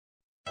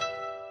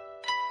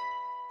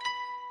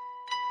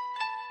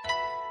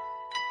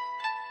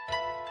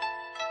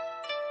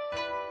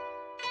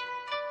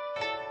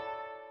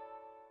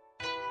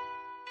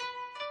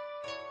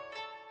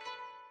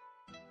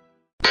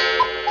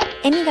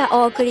エミが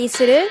お送り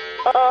する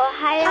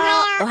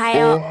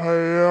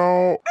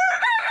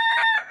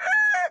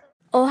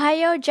おは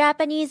よジャ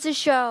パニーズ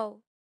ショー。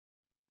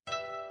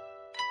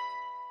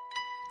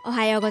お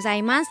はようござ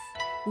います。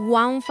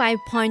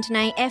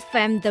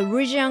 15.9FM The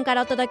Region か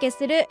らお届け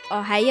する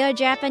おはよう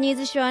ジャパニー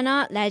ズショー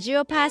のラジ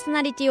オパーソ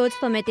ナリティを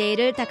務めてい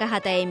る高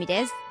畑恵美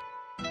です。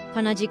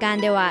この時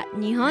間では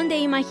日本で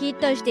今ヒッ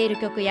トしている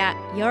曲や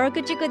ヨー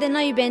ク地区で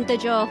のイベント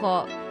情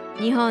報、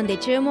日本で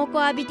注目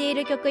を浴びてい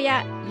る曲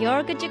やヨ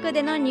ーク地区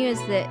でのニュー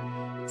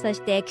ス、そ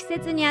して季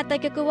節に合った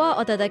曲を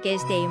お届け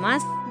していま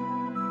す。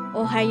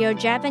おはよう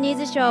ジャパニー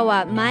ズショー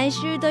は毎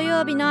週土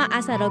曜日の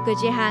朝6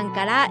時半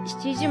から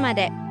7時ま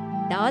で、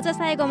どうぞ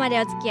最後まで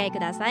お付き合いく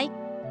ださい。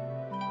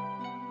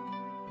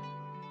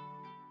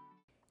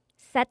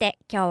さて、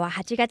今日は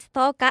8月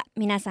10日、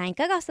皆さんい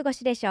かがお過ご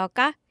しでしょう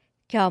か。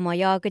今日も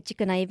ヨーク地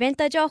区のイベン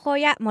ト情報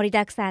や盛り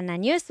だくさんな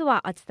ニュースを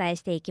お伝え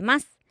していきま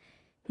す。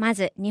ま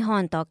ず、日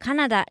本とカ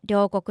ナダ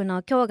両国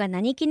の今日が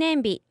何記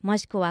念日、も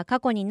しくは過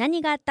去に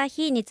何があった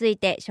日につい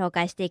て紹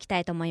介していきた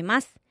いと思い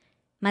ます。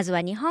まず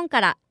は日本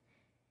から。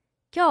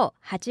今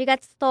日8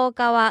月10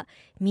日は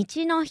道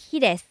の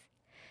日です。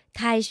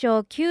大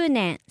正9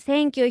年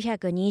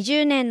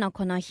1920年の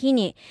この日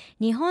に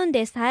日本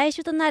で最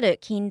初となる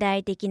近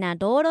代的な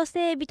道路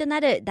整備とな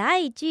る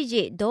第一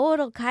次道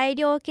路改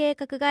良計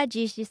画が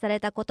実施さ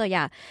れたこと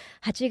や、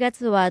8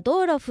月は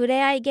道路ふ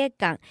れあい月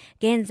間、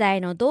現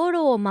在の道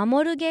路を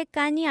守る月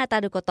間にあ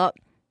たること、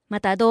ま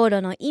た道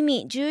路の意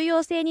味・重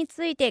要性に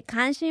ついて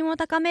関心を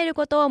高める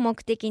ことを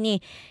目的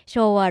に、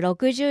昭和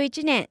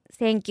61年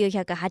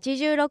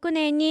1986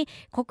年に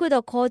国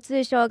土交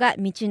通省が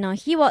道の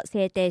日を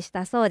制定し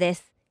たそうで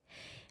す。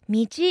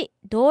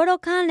道路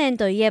関連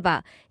といえ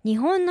ば、日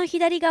本の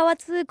左側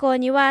通行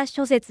には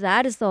諸説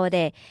あるそう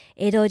で、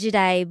江戸時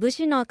代武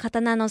士の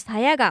刀の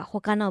鞘が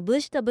他の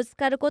武士とぶつ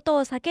かること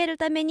を避ける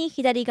ために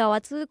左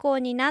側通行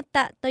になっ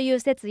たとい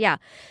う説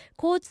や、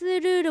交通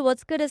ルールを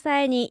作る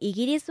際にイ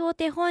ギリスを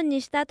手本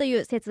にしたとい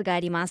う説があ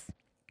ります。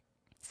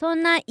そ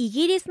んなイ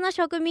ギリスの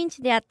植民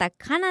地であった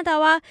カナダ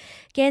は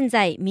現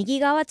在右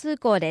側通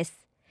行です。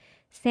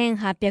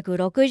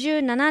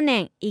1867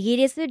年、イギ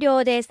リス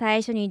領で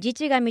最初に自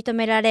治が認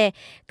められ、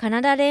カ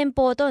ナダ連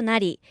邦とな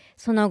り、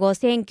その後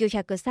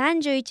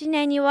1931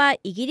年には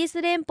イギリ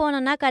ス連邦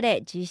の中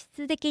で実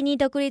質的に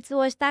独立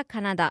をしたカ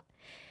ナダ。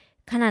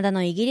カナダ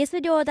のイギリス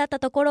領だった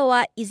ところ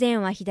は以前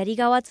は左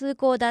側通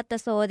行だった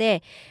そう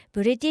で、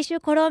ブリティッシュ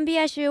コロンビ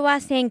ア州は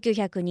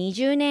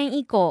1920年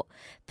以降、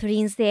プリ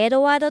ンスエ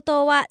ドワード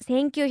島は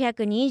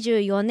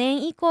1924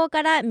年以降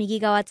から右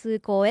側通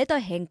行へと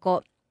変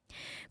更。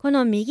こ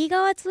の右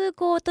側通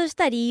行とし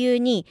た理由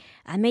に、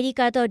アメリ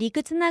カと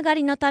陸つなが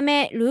りのた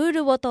めルー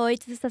ルを統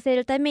一させ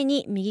るため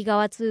に右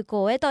側通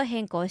行へと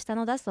変更した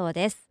のだそう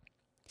です。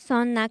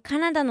そんなカ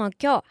ナダの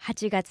今日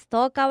8月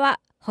10日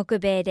は、北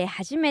米で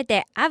初め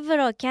てアブ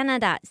ロキャナ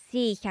ダ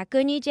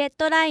C102 ジェッ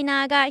トライ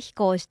ナーが飛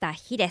行した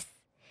日です。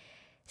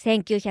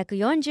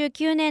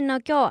1949年の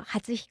今日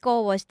初飛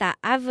行をした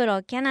アブ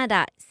ロキャナ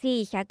ダ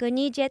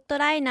C102 ジェット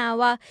ライナー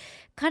は、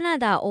カナ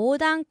ダ横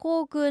断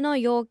航空の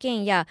要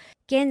件や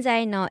現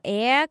在の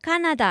エアカ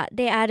ナダ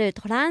である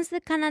トラン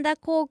スカナダ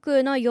航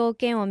空の要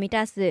件を満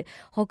たす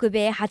北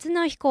米初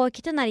の飛行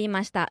機となり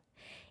ました。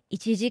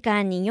1時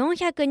間に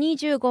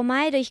425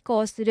マイル飛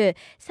行する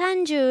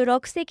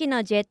36隻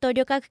のジェット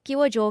旅客機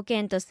を条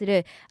件とす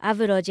るア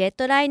ブロジェッ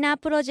トライナー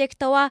プロジェク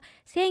トは、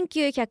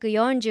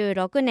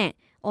1946年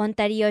オン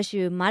タリオ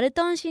州マル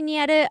トン市に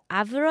ある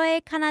アブロ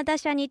エカナダ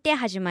社にて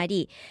始ま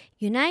り、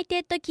ユナイテ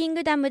ッドキン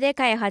グダムで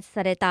開発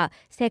された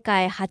世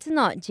界初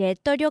のジェッ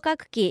ト旅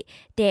客機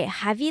で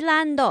ハビ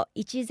ランド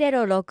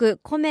106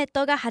コメッ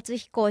トが初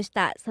飛行し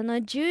たその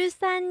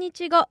13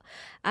日後、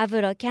ア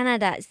ブロキャナ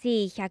ダ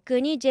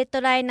C102 ジェッ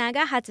トライナー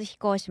が初飛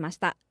行しまし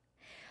た。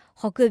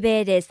北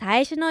米で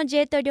最初のジ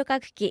ェット旅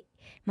客機、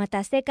ま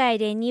た世界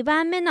で2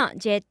番目の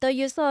ジェット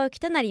輸送機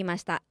となりま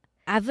した。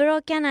アブ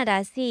ロキャナ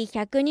ダ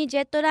C102 ジ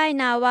ェットライ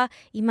ナーは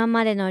今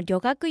までの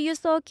旅客輸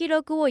送記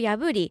録を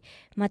破り、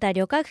また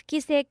旅客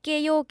機設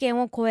計要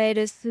件を超え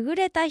る優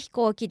れた飛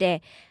行機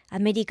で、ア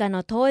メリカ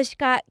の投資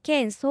家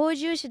兼操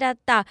縦士だっ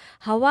た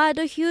ハワー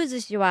ド・ヒューズ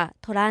氏は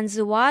トラン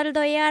スワール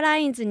ドエアラ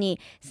インズに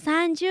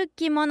30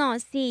機もの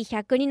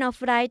C102 の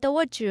フライト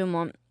を注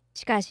文。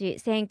しかし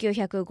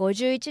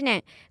1951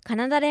年、カ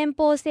ナダ連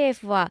邦政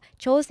府は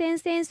朝鮮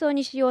戦争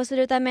に使用す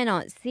るため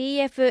の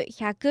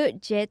CF100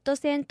 ジェット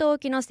戦闘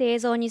機の製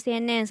造に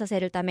専念させ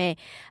るため、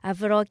ア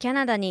ブロキャ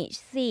ナダに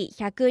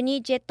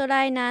C102 ジェット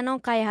ライナーの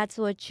開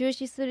発を中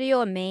止する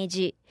よう命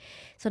じ、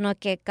その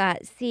結果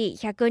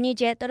C102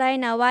 ジェットライ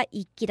ナーは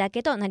1機だ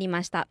けとなり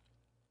ました。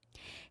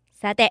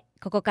さて、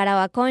ここから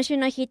は今週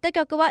のヒット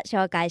曲を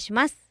紹介し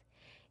ます。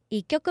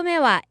1曲目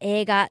は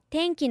映画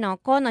天気の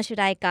子の主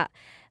題歌、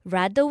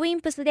ラッドウィ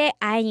ンプスで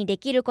愛にで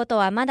きること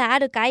はまだあ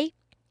るかい。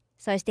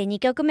そして2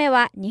曲目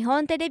は日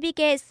本テレビ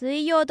系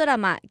水曜ドラ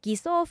マ偽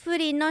装不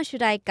倫の主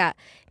題歌、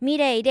ミ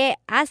レイで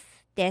アス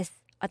で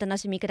す。お楽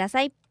しみくだ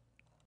さい。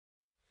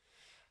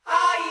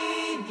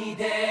愛に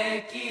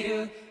でき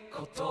る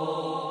こと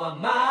は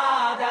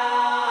ま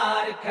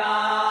だあるか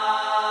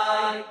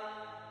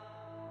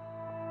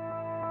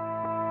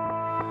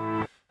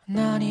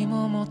何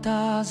も持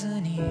たず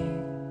に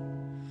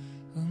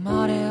生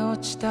まれ落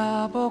ち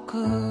た僕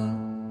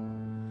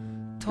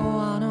と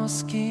あの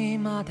隙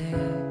間で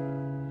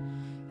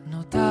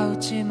のたう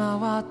ち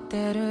回っ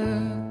て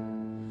る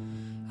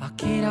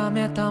諦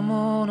めた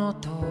もの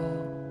と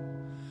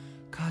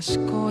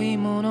賢い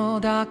もの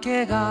だ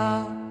け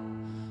が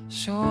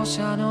勝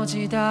者の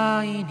時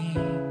代に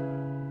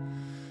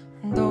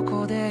ど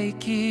こで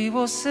息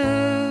を吸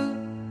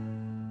う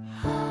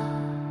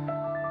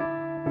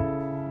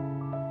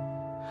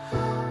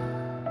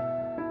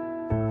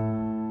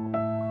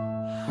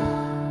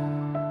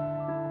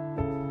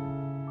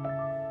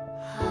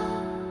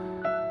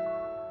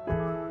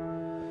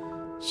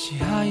支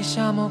配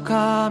者も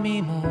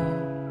神も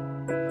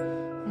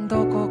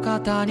どこか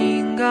他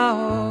人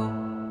顔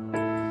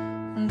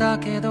だ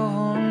けど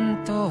本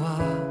当は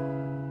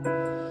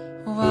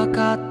分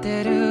かっ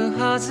てる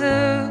はず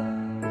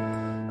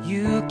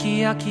勇気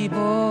や希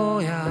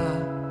望や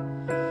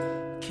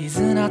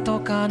絆と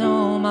か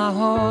の魔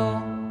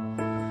法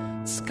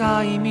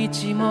使い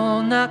道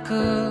もな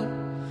く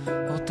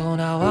大人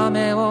は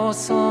目を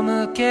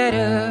背け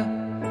る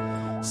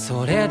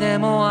それで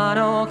もあ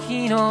の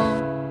日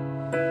の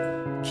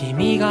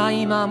君が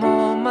今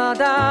もま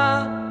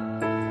だ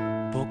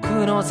僕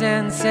の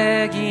全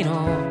盛期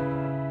の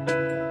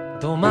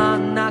ど真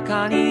ん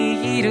中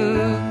にい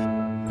る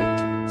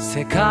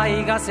世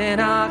界が背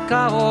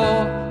中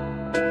を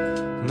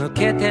向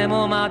けて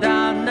もま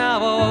だな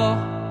お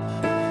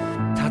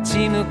立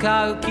ち向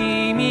かう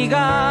君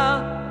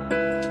が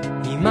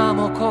今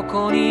もこ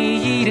こ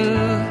にいる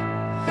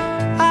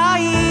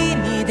愛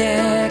に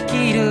で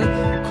きる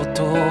こ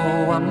と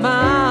は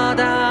ま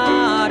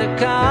だある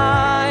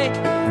かい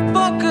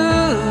僕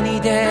に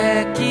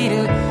でき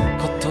る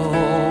こと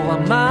は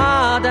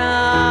ま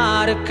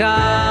だあるか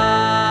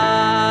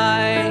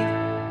い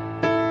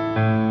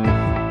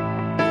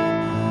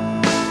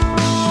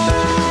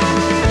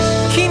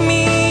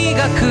君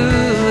がく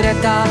れ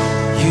た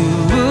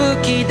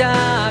勇気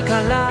だ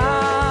から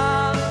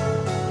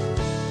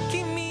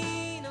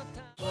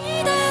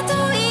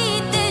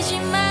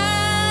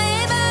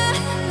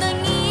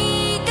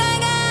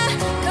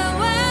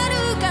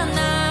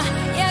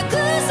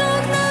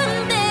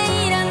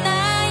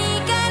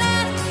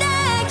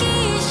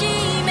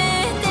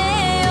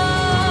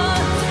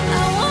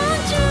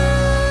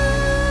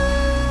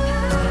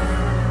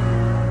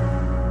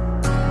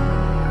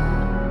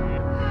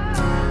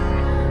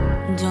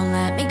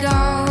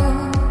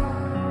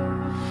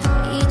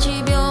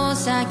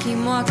先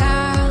もわか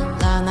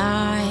ら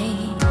ない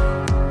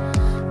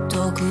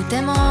遠く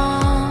ても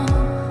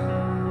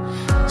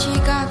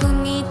近く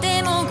にい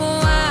ても怖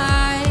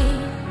い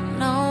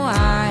No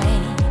I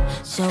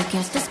So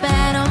cast a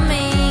spell on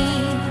me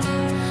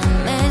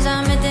目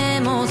覚め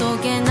ても解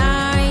け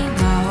ない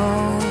魔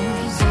法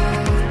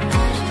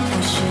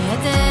教え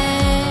て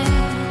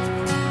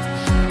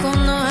こ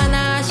の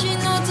話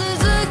の続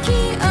き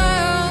Oh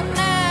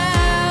no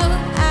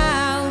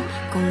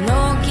こ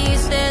のキ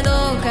スでど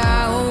うか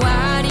を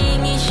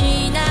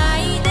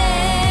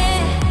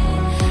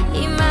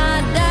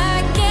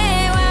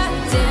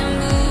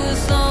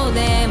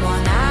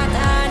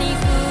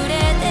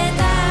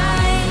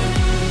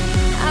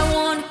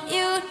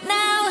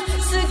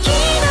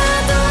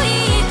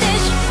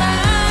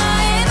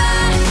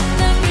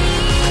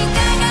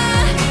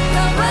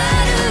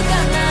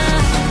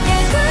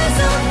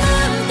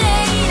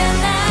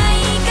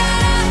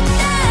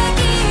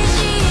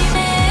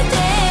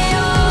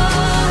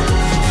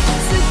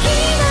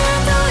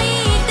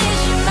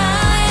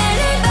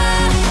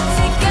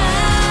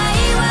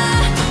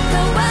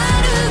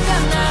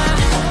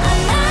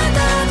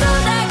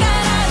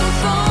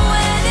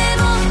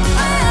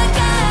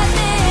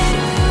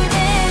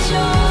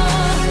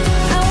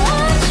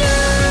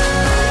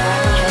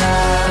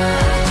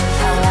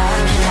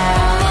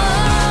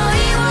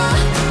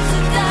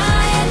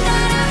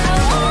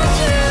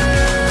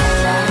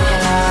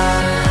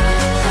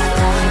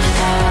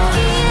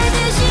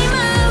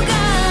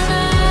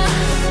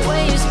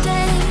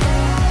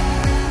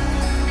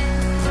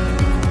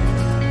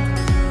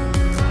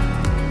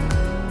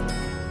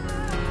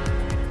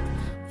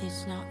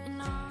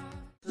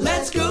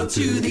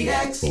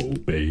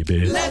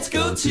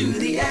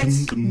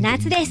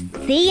夏です。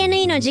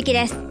 CNE の時期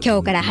です。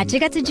今日から8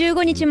月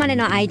15日まで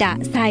の間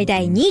最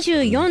大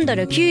24ド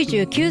ル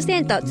99セ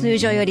ント通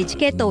常よりチ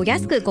ケットを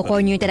安くご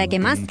購入いただけ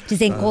ます。事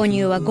前購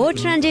入は Go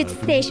Transit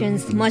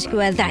Stations もしく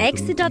は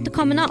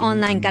TheX.com のオン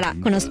ラインから。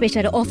このスペシ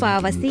ャルオファ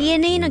ーは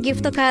CNE のギ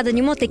フトカード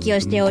にも適用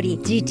しており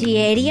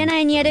GTA エリア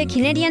内にある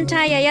キネディアン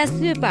タイヤやス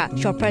ーパー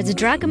ショッパーズ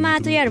ドラッグマ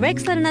ートやレク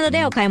サルなど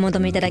でお買い求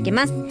めいただけ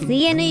ます。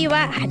 CNE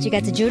は8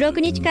月16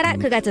日から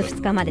9月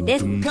2日までで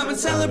す。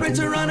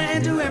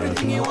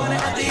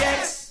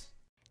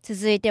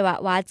続いて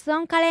は What's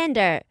on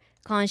Calendar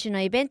今週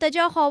のイベント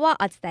情報をお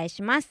伝え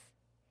します。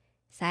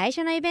最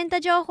初のイベント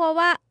情報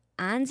は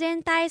安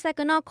全対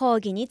策の講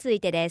義につ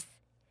いてです。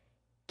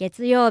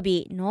月曜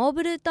日、ノー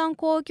ブルトン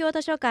公共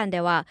図書館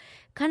では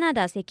カナ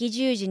ダ赤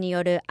十字に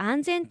よる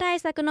安全対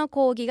策の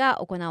講義が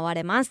行わ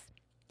れます。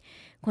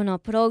この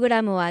プログ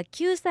ラムは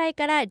9歳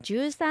から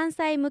13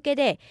歳向け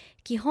で、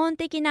基本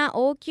的な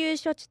応急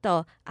処置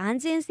と安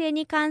全性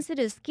に関す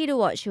るスキル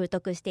を習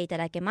得していた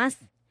だけま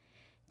す。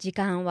時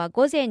間は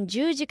午前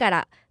10時か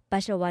ら、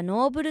場所は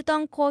ノーブルト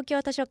ン公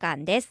共図書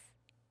館です。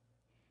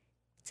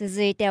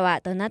続いて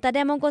はどなた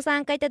でもご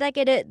参加いただ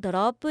けるド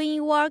ロップイ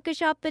ンワーク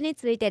ショップに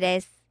ついて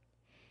です。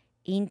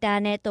インター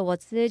ネットを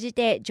通じ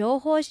て情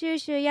報収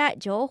集や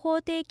情報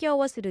提供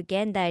をする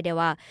現代で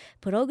は、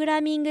プログ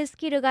ラミングス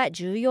キルが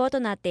重要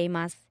となってい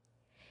ます。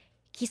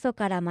基礎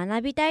から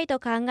学びたいと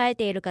考え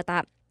ている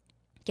方、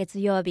月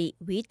曜日、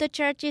ウィット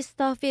チャーチス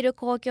トフィル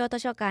公共図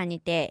書館に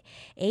て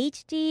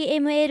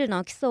HTML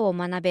の基礎を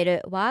学べ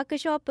るワーク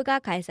ショップ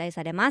が開催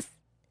されます。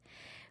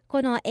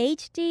この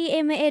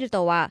HTML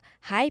とは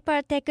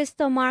Hypertext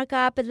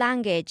Markup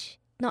Language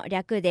の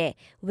略で、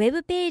ウェ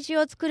ブページ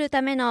を作る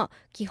ための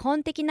基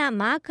本的な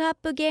マークアッ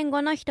プ言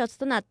語の一つ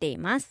となってい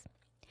ます。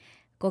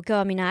ご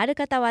興味のある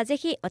方はぜ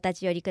ひお立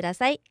ち寄りくだ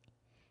さい。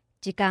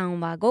時間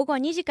は午後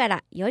2時か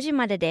ら4時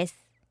までで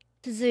す。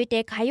続い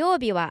て火曜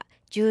日は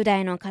10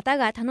代の方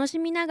が楽し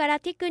みながら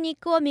テクニッ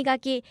クを磨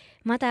き、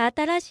また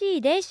新し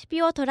いレシ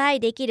ピをトライ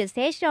できる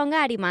セッション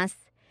がありま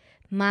す。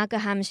マーク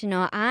ハム市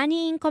のアー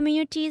ニーインコミ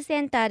ュニティ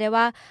センターで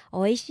は、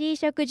美味しい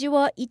食事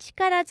を一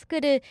から作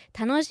る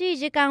楽しい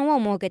時間を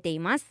設けてい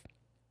ます。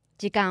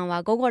時間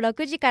は午後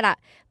6時から、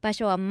場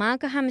所はマー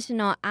クハム市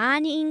のアー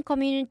ニーインコ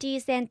ミュニティ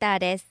センター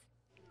です。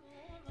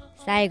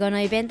最後の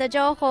イベント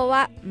情報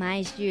は、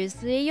毎週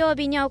水曜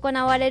日に行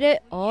われ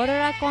るオーロ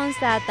ラコン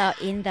サー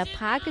ト in the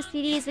Park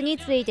シリーズに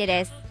ついて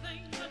です。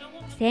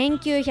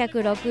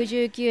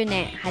1969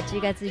年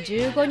8月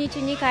15日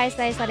に開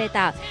催され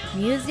た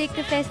ミュージッ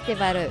クフェスティ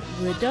バルウ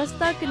ッドス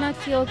トックの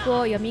記憶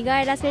を蘇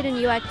らせる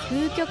には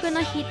究極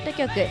のヒット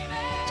曲、ジ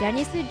ャ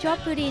ニス・ジョ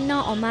プリン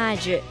のオマー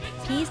ジュ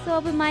Piece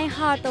of My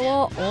Heart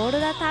をオーロ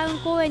ラタウン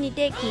公演に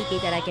て聴いてい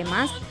ただけ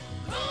ます。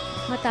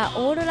また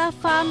オーロラフ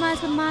ァーマー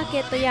ズマー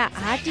ケットや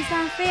アーティ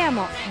ザンフェア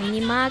もミ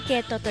ニマーケ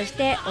ットとし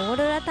てオー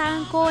ロラタ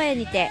ウン公演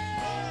にて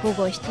午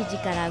後7時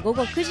から午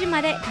後9時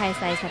まで開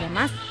催され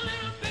ます。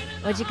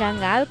お時間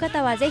が合う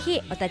方はぜ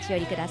ひお立ち寄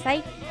りくださ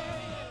い。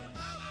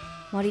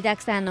盛りだ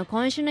くさんの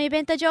今週のイ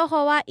ベント情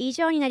報は以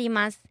上になり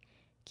ます。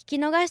聞き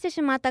逃して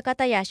しまった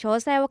方や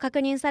詳細を確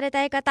認され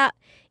たい方、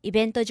イ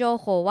ベント情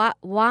報は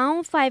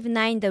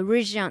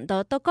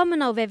 159theregion.com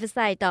のウェブ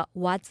サイト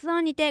What's On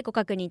にてご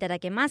確認いただ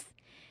けます。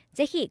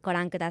ぜひご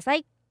覧くださ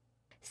い。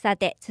さ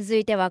て、続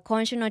いては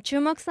今週の注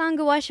目ソン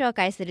グを紹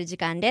介する時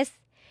間で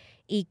す。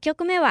1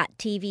曲目は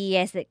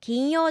TBS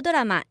金曜ド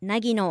ラマ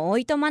凪のお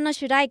いとまの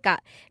主題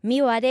歌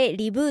ミワで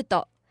リブー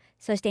ト。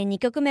そして2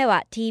曲目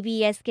は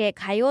TBS 系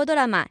火曜ド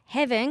ラマ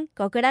Heaven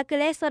極楽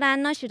レストラ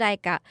ンの主題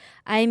歌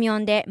あいみょ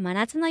んで真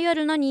夏の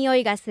夜の匂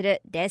いがす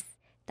るです。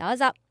どう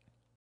ぞ。ああ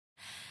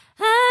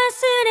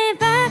すれ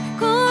ば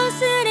こう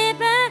すれ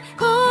ば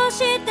こう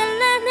した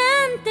ら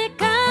なんて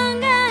考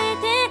え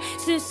て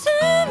進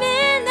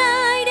め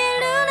ないでる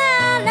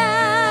なら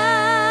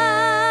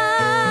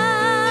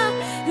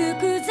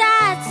複雑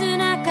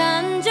な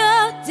感情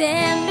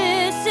全部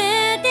捨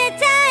て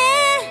ちゃえ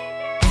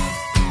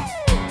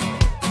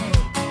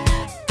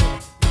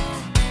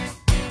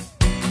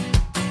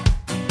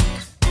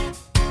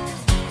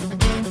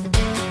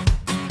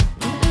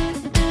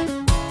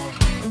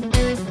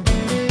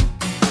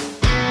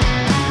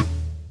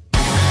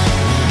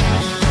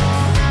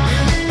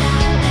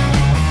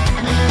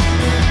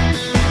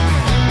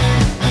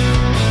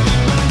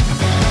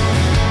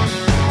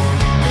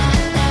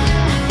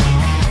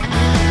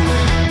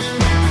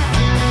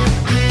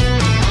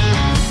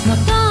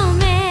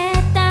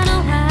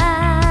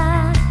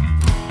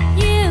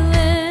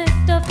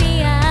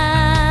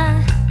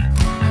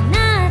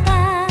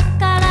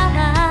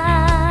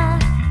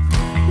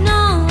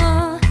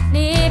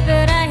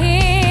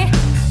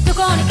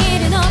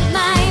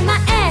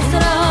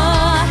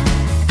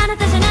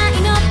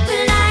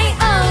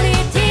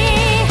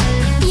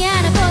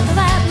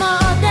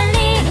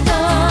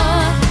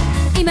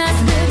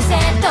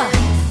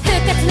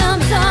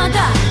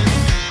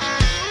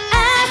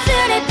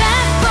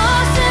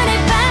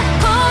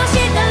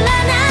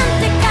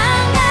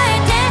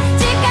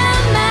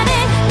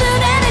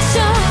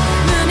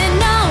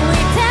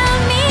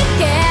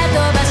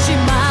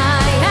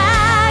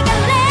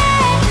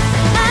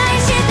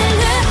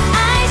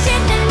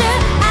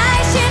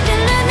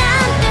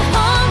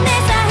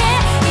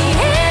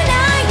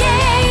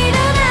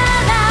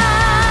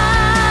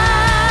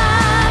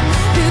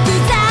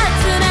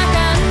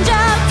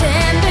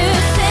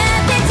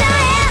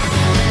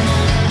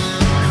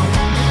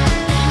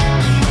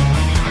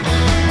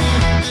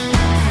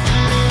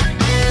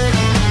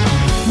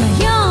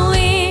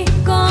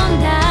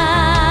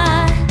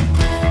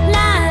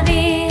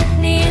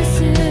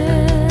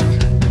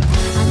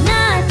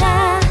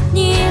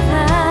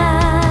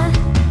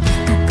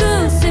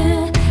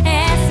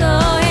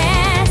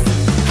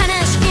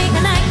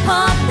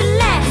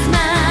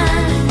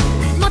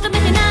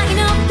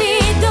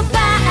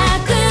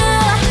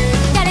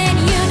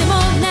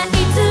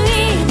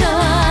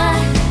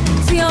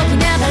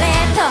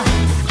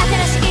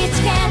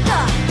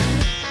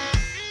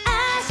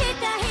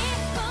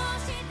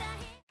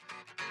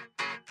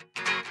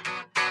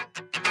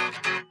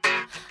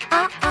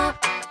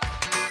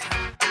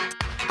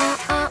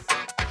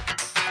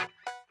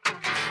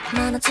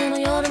真夏の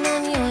夜の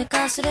匂い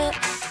がする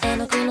絵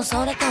の具の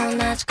それと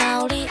同じ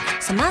香り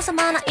様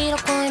々な色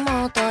恋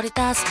も取り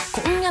出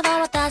す今夜は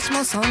私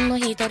もその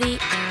一人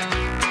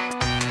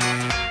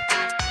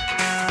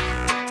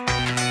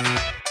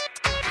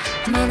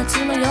真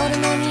夏の夜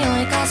の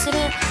匂いがする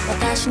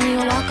私に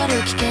はわかる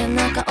危険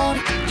な香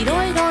りい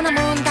ろいろな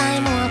問題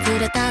も溢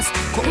れ出す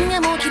今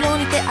夜も気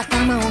にて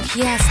頭を冷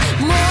やす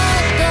もっ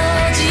と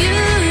自由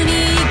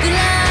にグラ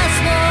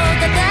スを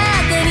片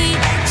手に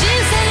人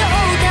生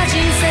を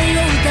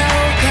歌おう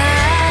か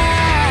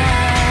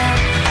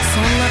そ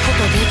んなこ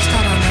とできた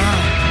らな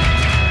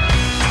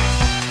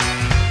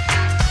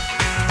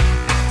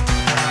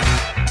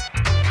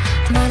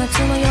真夏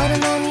の夜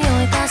の匂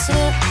いがする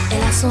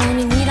偉そう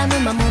に睨む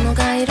魔物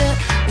がいる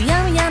う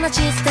やうやな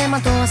地図で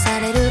惑わさ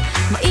れる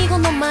迷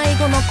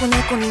子の子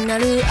猫にな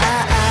るあ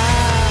あ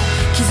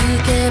気づ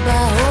けば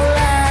ほ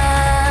ら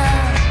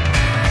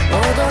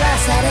踊ら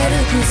され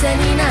る癖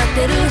になっ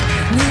てる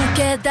抜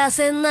け出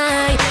せな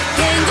い天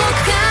国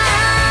か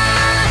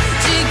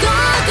地獄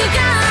か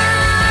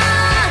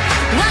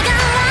わから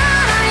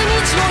ない道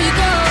を行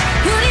こ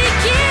う振り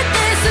切って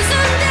進ん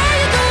で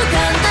ゆこう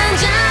簡単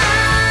じゃ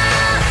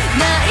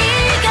ない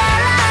か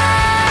ら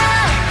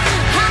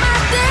ハマ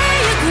って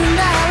ゆくんだ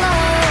ろう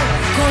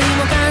恋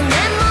も観念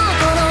も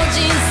この人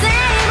生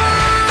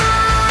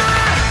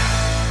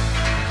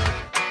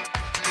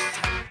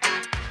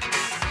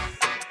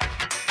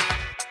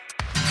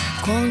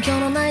根拠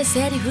のない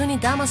セリフに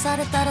騙さ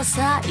れたら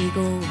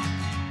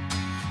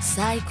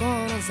最高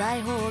の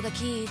財宝が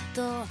きっ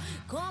と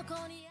こ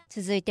こに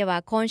続いて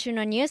は今週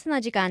のニュース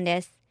の時間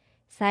です。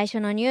最初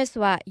のニュース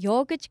は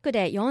ヨーク地区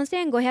で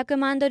4500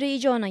万ドル以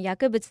上の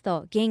薬物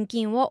と現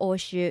金を押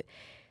収。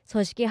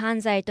組織犯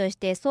罪とし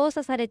て捜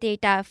査されてい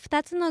た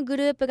2つのグ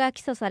ループが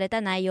起訴され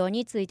た内容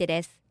について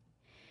です。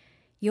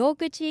ヨー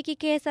ク地域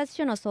警察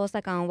署の捜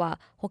査官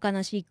は他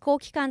の執行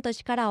機関と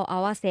力を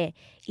合わせ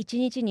1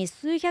日に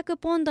数百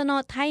ポンド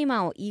の大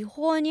麻を違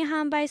法に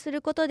販売す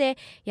ることで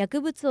薬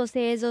物を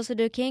製造す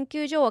る研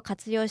究所を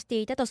活用して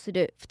いたとす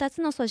る2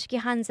つの組織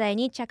犯罪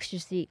に着手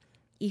し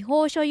違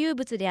法所有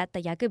物であった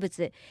薬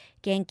物、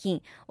現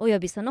金およ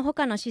びその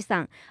他の資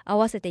産合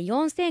わせて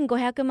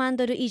4500万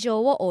ドル以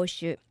上を押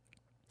収。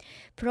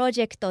プロ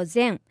ジェクト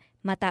ゼン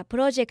またプ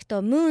ロジェク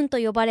トムーンと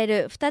呼ばれ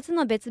る2つ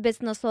の別々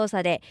の捜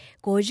査で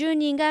50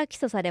人が起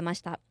訴されま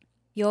した。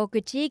ヨー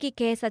ク地域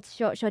警察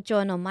署署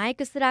長のマイ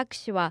ク・スラック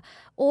氏は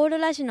オーロ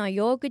ラ市の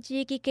ヨーク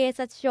地域警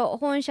察署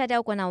本社で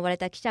行われ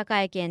た記者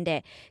会見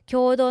で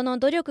共同の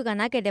努力が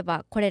なけれ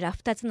ばこれら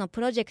2つのプ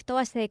ロジェクト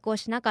は成功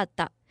しなかっ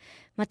た。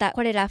また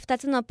これら2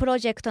つのプロ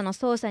ジェクトの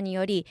捜査に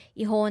より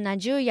違法な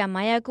銃や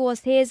麻薬を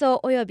製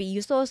造及び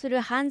輸送する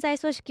犯罪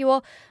組織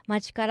を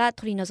町から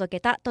取り除け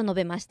たと述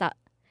べました。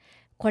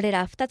これ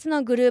ら2つ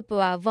のグループ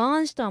はヴォ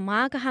ン市と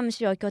マークハム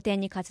市を拠点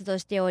に活動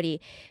してお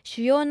り、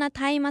主要な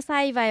大麻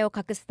栽培を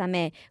隠すた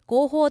め、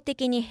合法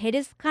的にヘ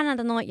ルスカナ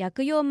ダの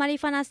薬用マリ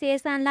ファナ生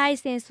産ライ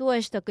センスを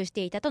取得し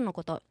ていたとの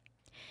こと。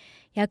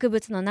薬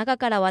物の中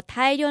からは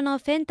大量の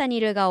フェンタニ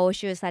ルが押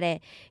収さ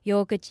れ、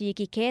ヨーク地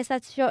域警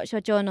察署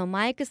署長の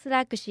マイク・ス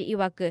ラック氏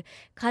曰く、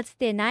かつ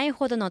てない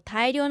ほどの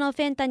大量のフ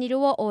ェンタニル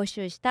を押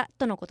収した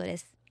とのことで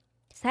す。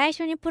最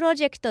初にプロ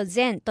ジェクト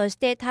ゼンとし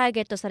てター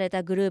ゲットされ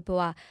たグループ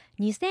は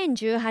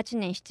2018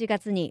年7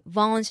月にヴ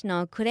ォン市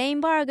のクレイ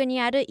ンバーグに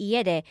ある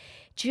家で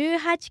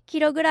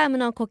 18kg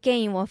のコケ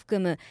インを含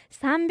む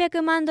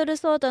300万ドル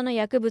相当の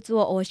薬物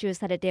を押収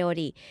されてお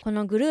り、こ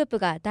のグループ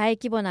が大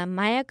規模な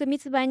麻薬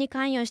密売に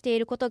関与してい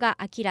ることが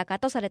明らか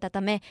とされたた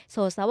め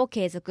捜査を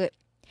継続。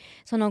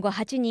その後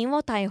8人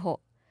を逮捕。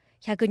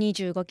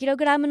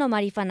125kg の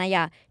マリファナ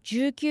や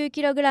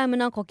 19kg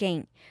のコケイ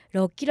ン、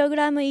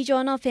6kg 以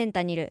上のフェン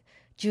タニル、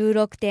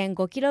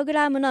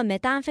16.5kg のメ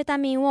タンフェタ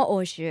ミンを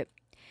押収。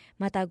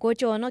また5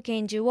丁の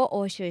拳銃を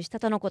押収した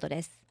とのこと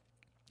です。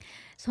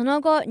そ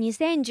の後、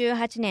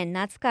2018年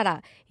夏か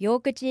らヨ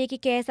ーク地域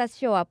警察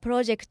署はプ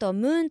ロジェクト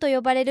ムーンと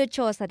呼ばれる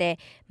調査で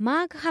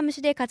マークハム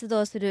市で活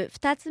動する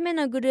2つ目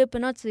のグループ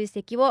の追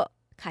跡を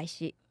開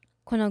始。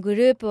このグ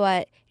ループ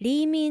は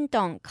リーミン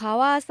トン、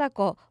川朝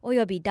湖お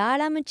よびダー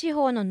ラム地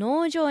方の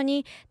農場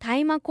に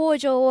大麻工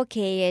場を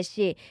経営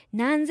し、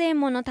何千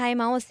もの大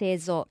麻を製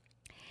造。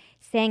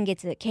先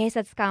月、警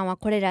察官は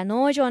これら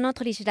農場の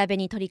取り調べ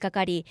に取り掛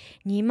かり、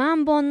2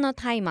万本の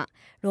大麻、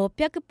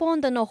600ポ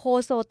ンドの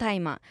包装大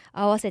麻、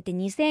合わせて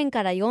2000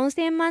から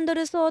4000万ド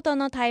ル相当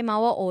の大麻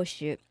を押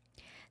収。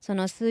そ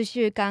の数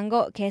週間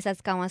後、警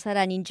察官はさ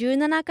らに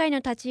17回の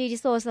立ち入り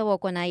捜査を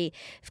行い、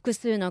複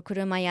数の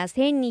車や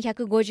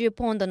1250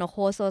ポンドの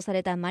包装さ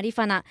れたマリフ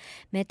ァナ、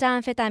メタ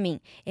ンフェタミ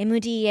ン、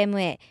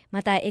MDMA、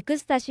またエク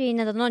スタシー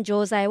などの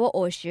錠剤を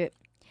押収。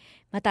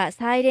また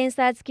サイレン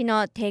サー付き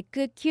のテッ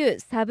ク級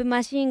サブ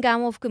マシンガ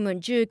ンを含む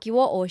銃器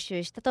を押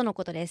収したとの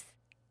ことです。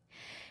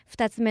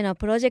2つ目の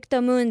プロジェク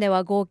トムーンで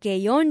は合計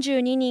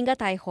42人が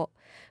逮捕。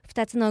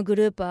2つのグ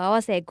ループ合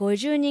わせ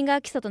50人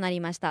が起訴となり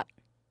ました。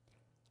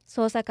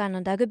捜査官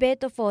のダグ・ベッ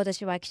ドフォード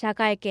氏は記者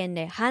会見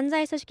で犯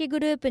罪組織グ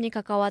ループに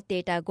関わって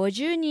いた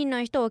50人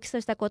の人を起訴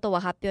したことを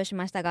発表し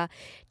ましたが、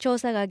調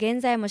査が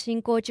現在も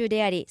進行中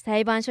であり、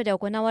裁判所で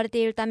行われて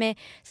いるため、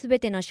すべ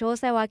ての詳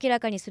細を明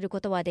らかにする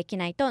ことはでき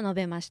ないと述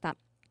べました。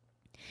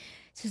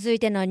続い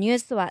てのニュー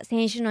スは、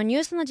先週のニュ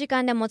ースの時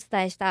間でもお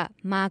伝えした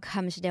マーク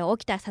ハム市で起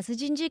きた殺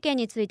人事件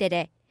について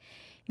で、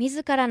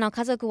自らの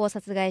家族を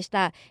殺害し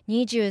た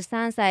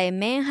23歳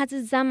メンハ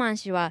ズ・ザマン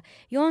氏は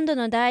4度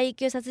の第一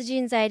級殺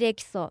人罪で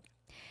起訴。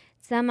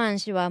ザマン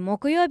氏は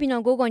木曜日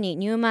の午後に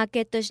ニューマー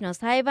ケット市の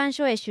裁判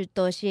所へ出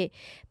頭し、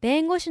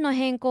弁護士の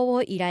変更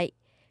を依頼。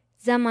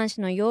ザマン氏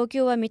の要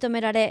求は認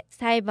められ、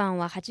裁判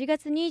は8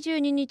月22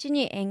日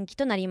に延期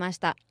となりまし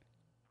た。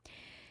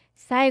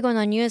最後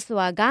のニュース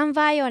はガン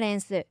バイオレン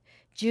ス、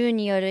銃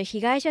による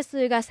被害者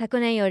数が昨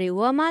年より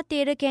上回っ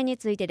ている件に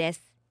ついてで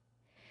す。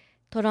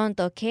トロン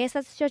ト警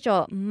察署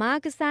長マ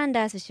ーク・サン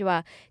ダース氏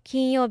は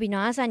金曜日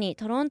の朝に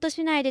トロント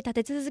市内で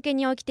立て続け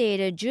に起きてい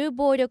る銃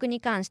暴力に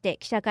関して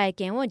記者会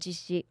見を実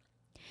施。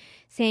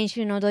先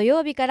週の土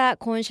曜日から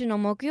今週の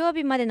木曜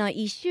日までの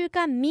1週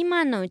間未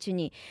満のうち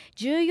に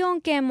14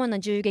件もの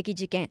銃撃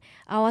事件、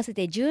合わせ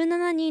て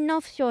17人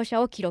の負傷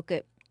者を記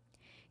録。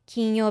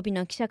金曜日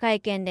の記者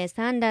会見で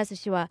サンダース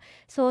氏は、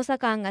捜査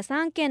官が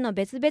3件の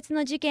別々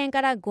の事件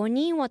から5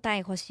人を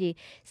逮捕し、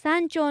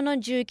3丁の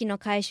銃器の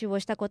回収を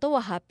したこと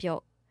を発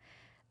表。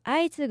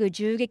相次ぐ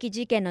銃撃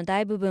事件の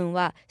大部分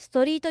はス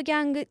トリートギ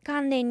ャング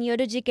関連によ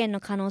る事件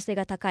の可能性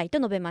が高いと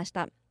述べまし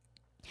た。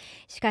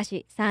しか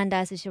しサン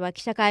ダース氏は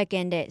記者会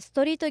見で、ス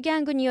トリートギ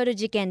ャングによる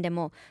事件で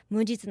も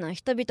無実の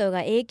人々が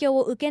影響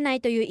を受けない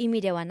という意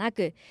味ではな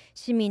く、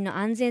市民の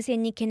安全性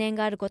に懸念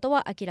があること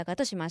は明らか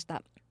としまし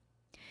た。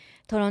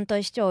トロン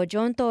ト市長ジ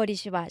ョン・トーリ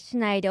氏は市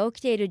内で起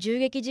きている銃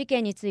撃事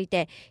件につい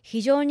て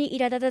非常に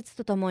苛立つ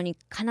とともに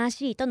悲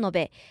しいと述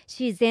べ、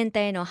市全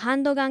体のハ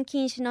ンドガン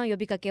禁止の呼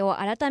びかけを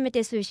改めて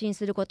推進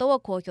することを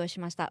公表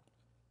しました。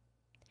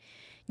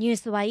ニュー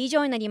スは以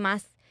上になりま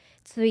す。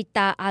ツイッ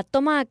ター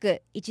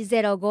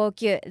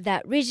@1059 The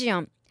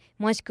Region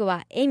もしく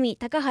はエミ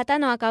高畑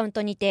のアカウン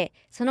トにて、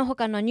その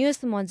他のニュー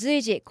スも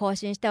随時更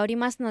新しており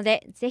ますの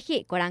で、ぜ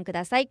ひご覧く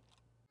ださい。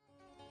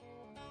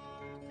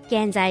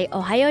現在、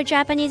Ohayo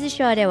Japanese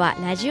Show では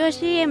ラジオ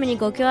CM に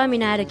ご興味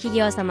のある企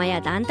業様や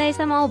団体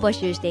様を募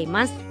集してい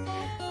ます。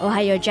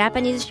Ohayo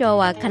Japanese Show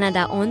はカナ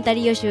ダ・オンタ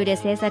リオ州で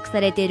制作さ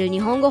れている日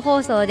本語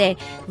放送で、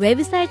ウェ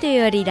ブサイト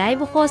よりライ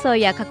ブ放送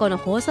や過去の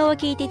放送を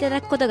聞いていた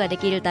だくことがで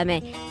きるた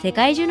め、世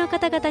界中の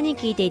方々に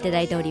聞いていただ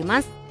いており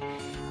ます。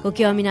ご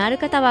興味のある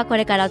方はこ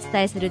れからお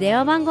伝えする電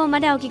話番号ま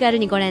でお気軽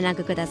にご連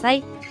絡くださ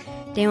い。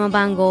電話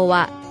番号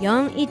は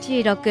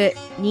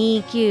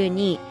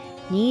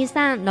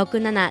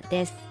 416-292-2367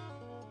 です。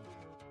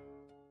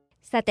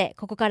さて、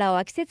ここから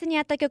は季節に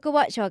合った曲を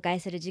紹介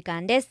する時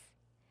間です。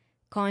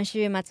今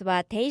週末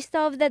は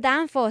Taste of the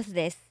Danforth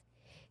です。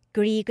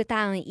グリーク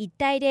タウン一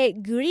帯で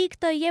グリーク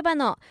といえば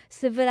の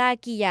スブラー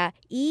キや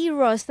イー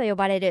ロスと呼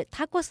ばれる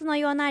タコスの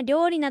ような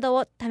料理など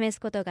を試す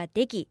ことが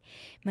でき、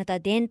また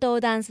伝統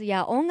ダンス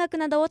や音楽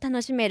などを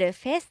楽しめる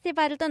フェスティ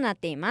バルとなっ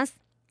ていま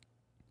す。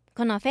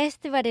このフェス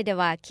ティバルで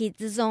はキッ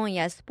ズゾーン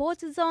やスポー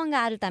ツゾーン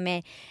があるた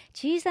め、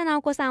小さな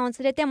お子さんを連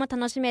れても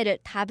楽しめる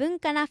多文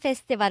化なフェ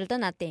スティバルと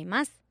なってい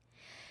ます。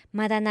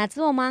まだ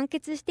夏を満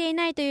喫してい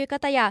ないという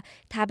方や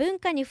多文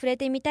化に触れ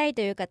てみたいと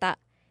いう方、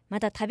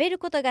また食べる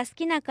ことが好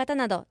きな方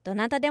など、ど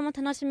なたでも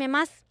楽しめ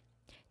ます。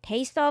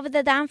Taste of the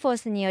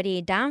Danforth によ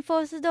りダンフ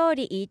ォース通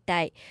り一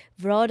帯、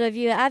ブロード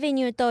ビューアベ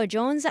ニューとジ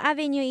ョーンズア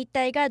ベニュー一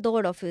帯が道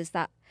路封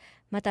鎖、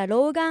また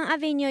ローガンア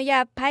ベニュー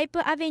やパイ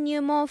プアベニュ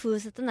ーも封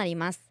鎖となり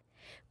ます。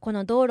こ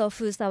の道路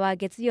封鎖は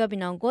月曜日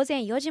の午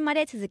前4時ま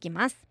で続き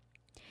ます。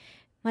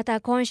ま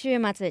た今週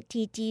末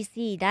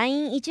TTC ラ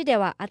イン1で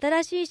は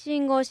新しい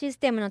信号シス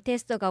テムのテ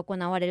ストが行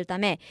われるた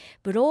め、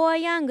ブロワー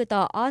ヤング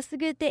とオース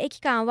グッド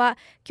駅間は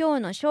今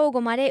日の正午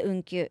まで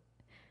運休。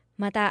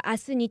また明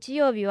日日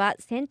曜日は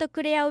セント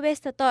クレアウエ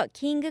ストと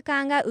キング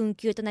間が運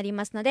休となり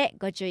ますので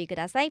ご注意く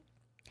ださい。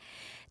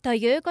と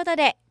いうこと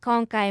で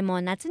今回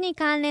も夏に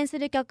関連す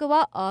る曲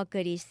をお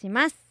送りし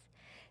ます。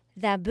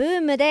The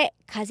Boom で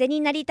風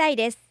になりたい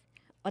です。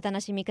お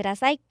楽しみくだ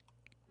さい。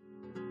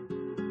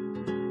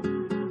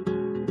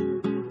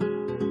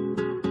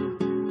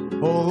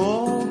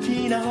大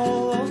きな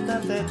帆を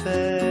立て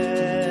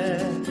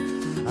て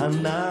あ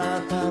な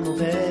たの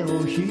手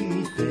を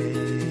引いて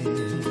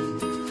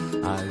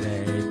荒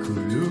れ狂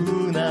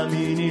う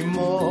波に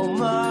も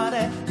ま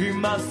れ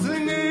今すぐ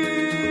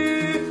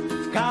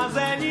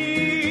風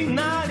に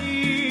な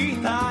り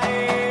たい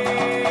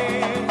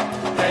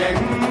天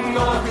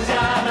国じ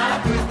ゃな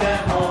くて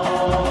も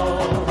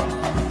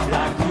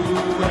楽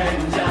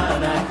園じゃ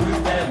なく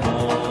て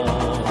も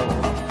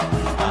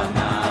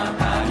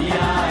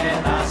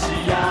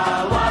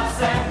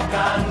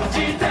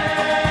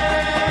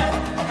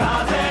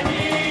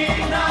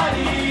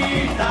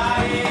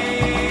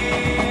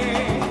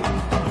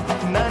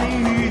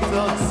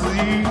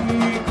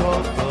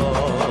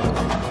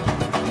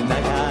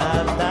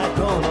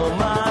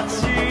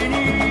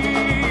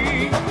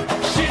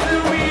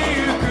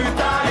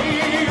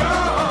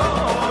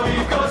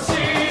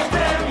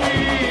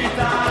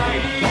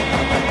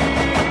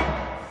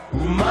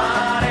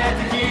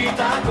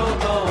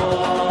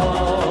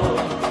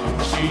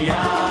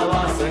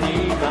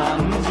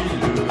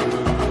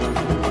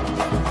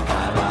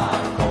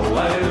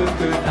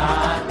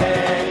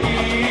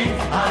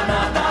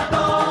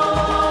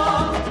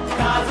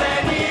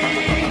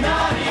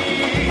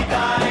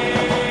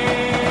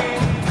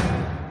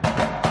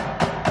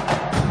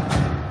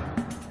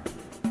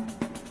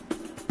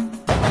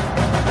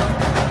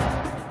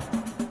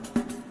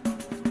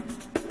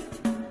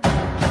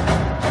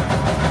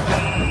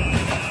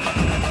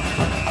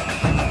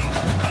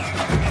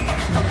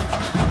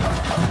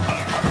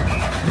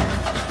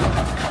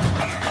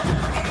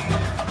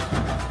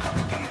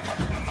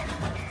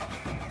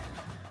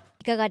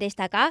かがでし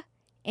たか？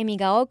エミ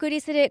がお送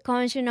りする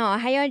今週の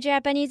Ohayo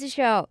Japanese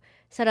Show、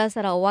そろ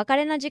そろお別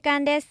れの時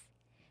間です。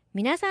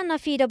皆さんの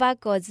フィードバッ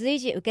クを随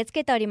時受け付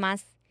けておりま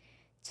す。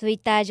ツイッ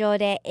ター上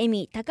でエ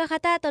ミ高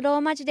畑とロ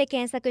ーマ字で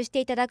検索して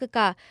いただく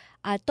か、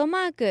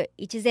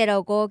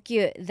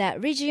@1059 The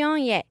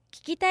Region へ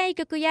聞きたい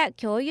曲や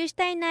共有し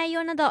たい内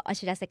容などお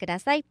知らせくだ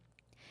さい。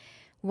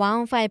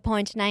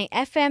15.9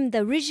 FM The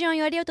Region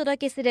よりお届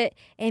けする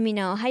エミ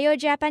のおはよう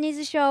ジャパニー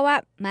ズショー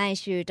は毎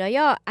週土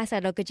曜朝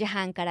6時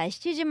半から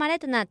7時まで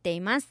となって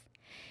います。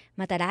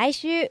また来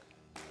週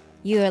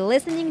You are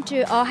listening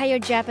to Ohayo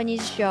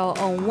Japanese Show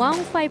on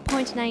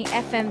 15.9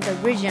 FM The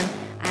Region.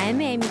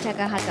 I'm Amy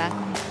Takahata.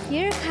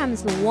 Here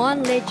comes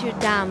Won't Let You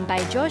Down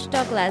by Josh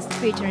Douglas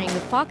featuring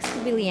Fox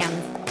Williams.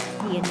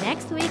 See you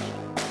next week.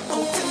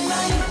 Oh,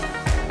 tonight,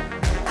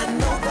 I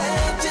know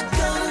that you're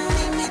gonna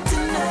need me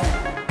tonight.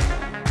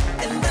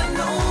 And I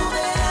know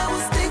that I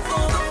will stay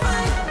for the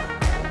fight.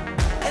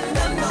 And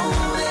I know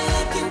that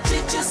I can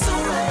treat you so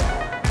right.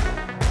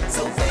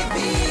 So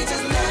baby,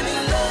 just let me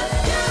love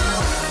you. I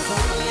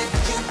won't let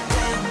you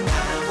down. I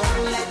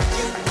won't let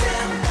you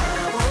down. I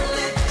won't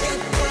let you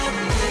down.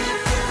 If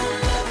you don't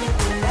love me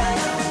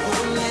tonight, I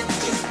won't let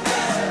you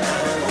down. I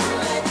won't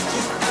let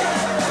you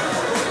down. I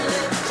won't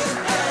let you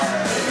down.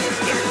 If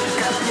you don't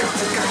love me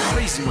tonight. Got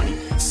crazy money,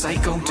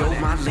 psycho dough,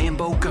 my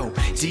Lambo go.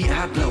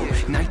 Diablo,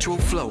 nitro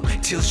flow,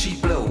 till she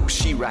blow.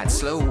 She rides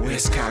slow,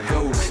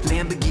 escargot,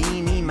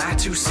 Lamborghini, my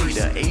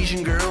two-seater.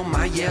 Asian girl,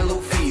 my yellow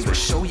fever.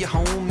 Show your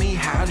homie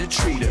how to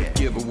treat her.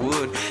 Give her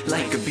wood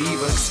like a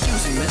beaver.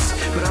 Excuse me, miss,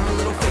 but I'm a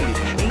little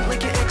faded. Ain't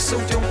like your ex,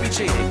 so don't be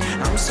jaded.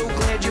 I'm so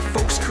glad your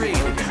folks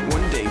created.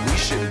 One day we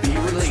should be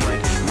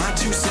related. My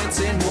 2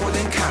 cents and more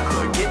than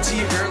copper. Get to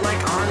your girl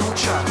like Arnold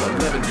Chopper.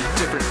 11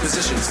 different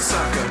positions,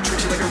 soccer.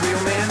 Treat you like a real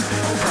man,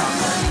 no problem.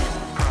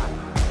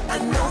 I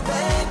know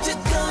that you're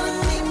gonna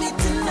need me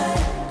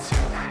tonight.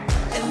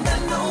 And I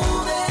know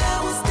that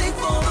I will stay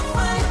for the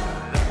fight.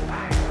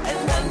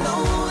 And I know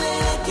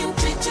that I can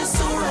treat you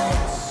so right.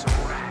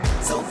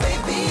 So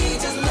baby,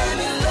 just let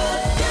me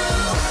love you.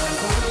 I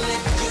won't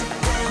let you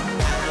down.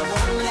 I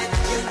won't let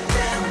you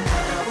down.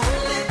 I won't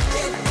let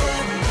you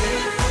down.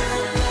 If you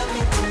don't love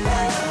me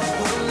tonight, I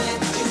won't let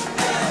you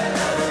down.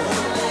 I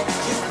won't let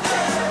you down. I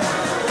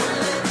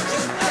won't let you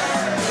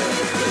down.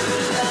 If you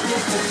love me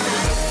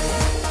tonight.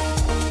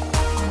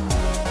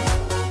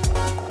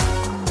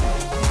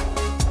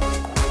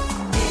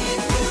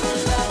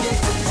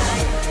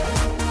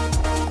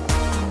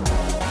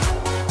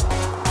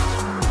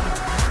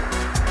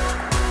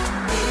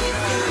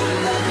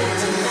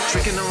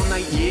 Drinking all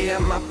night, yeah,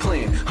 my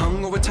plan.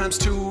 Hungover times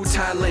 2,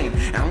 Thailand.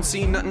 I don't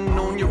see nothing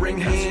on your ring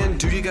hand.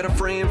 Do you got a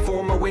friend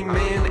for my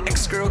wingman?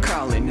 Ex-girl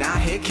calling, now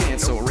head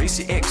cancel. Race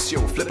your ex, yo,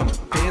 flip 'em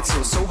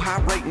pencil. So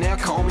hot right now,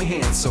 call me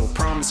Hansel.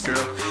 Promise,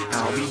 girl,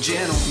 I'll be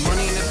gentle.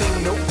 Money in the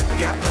thing, nope,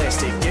 got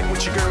plastic. Get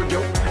with your girl,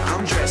 yo,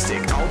 I'm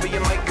drastic. I'll be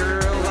your mic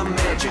girl, I'm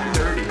magic.